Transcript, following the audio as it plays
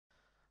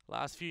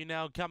Last few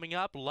now coming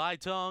up.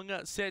 Light on,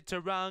 set to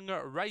run,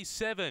 race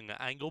 7,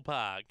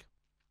 Angle-Park.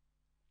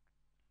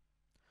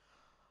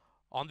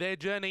 On their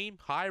journey,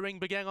 Hiring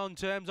began on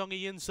terms on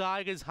the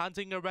inside, is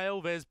hunting a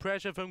rail. There's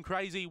pressure from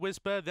Crazy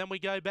Whisper. Then we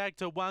go back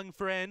to One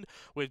Friend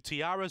with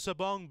Tiara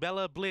Sabong,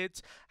 Bella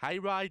Blitz,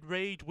 Hayride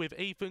Reed with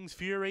Ethan's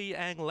Fury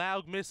and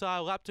Loud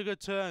Missile up to the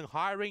turn.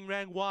 Hiring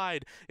ran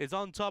wide, is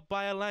on top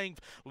by a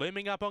length.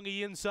 Looming up on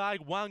the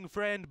inside, One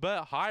Friend,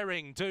 but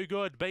Hiring too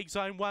good. Beaks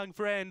on One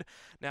Friend.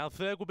 Now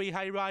third will be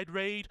Hayride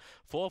Reed.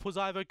 Fourth was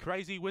either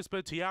Crazy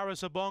Whisper, Tiara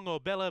Sabong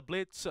or Bella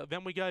Blitz.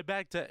 Then we go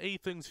back to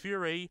Ethan's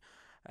Fury.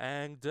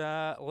 And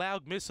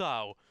Loud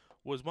Missile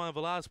was one of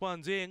the last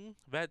ones in.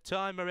 That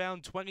time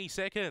around 20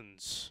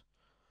 seconds.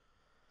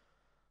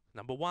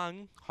 Number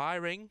 1,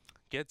 Hiring,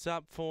 gets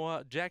up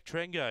for Jack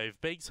Trengove.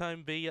 Beaks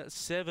home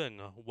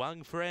B7.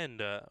 One Friend,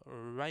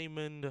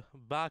 Raymond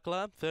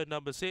Barkler. Third,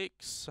 number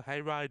 6,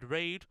 Hayride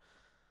Reed.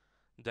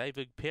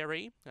 David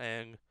Perry.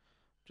 And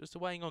just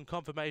waiting on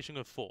confirmation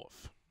of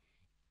 4th.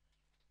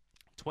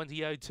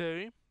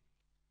 2002.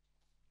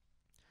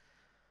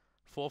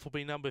 4th will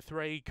be number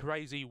 3,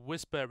 Crazy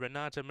Whisper,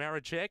 Renata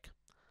Maricek.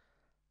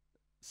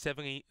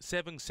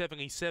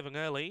 777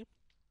 early.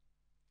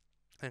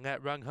 And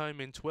that rung home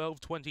in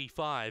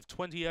 12:25.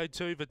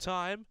 20:02 the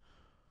time.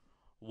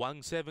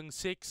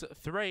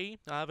 1763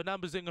 are the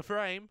numbers in the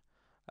frame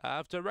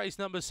after race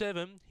number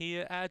 7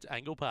 here at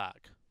Angle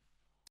Park.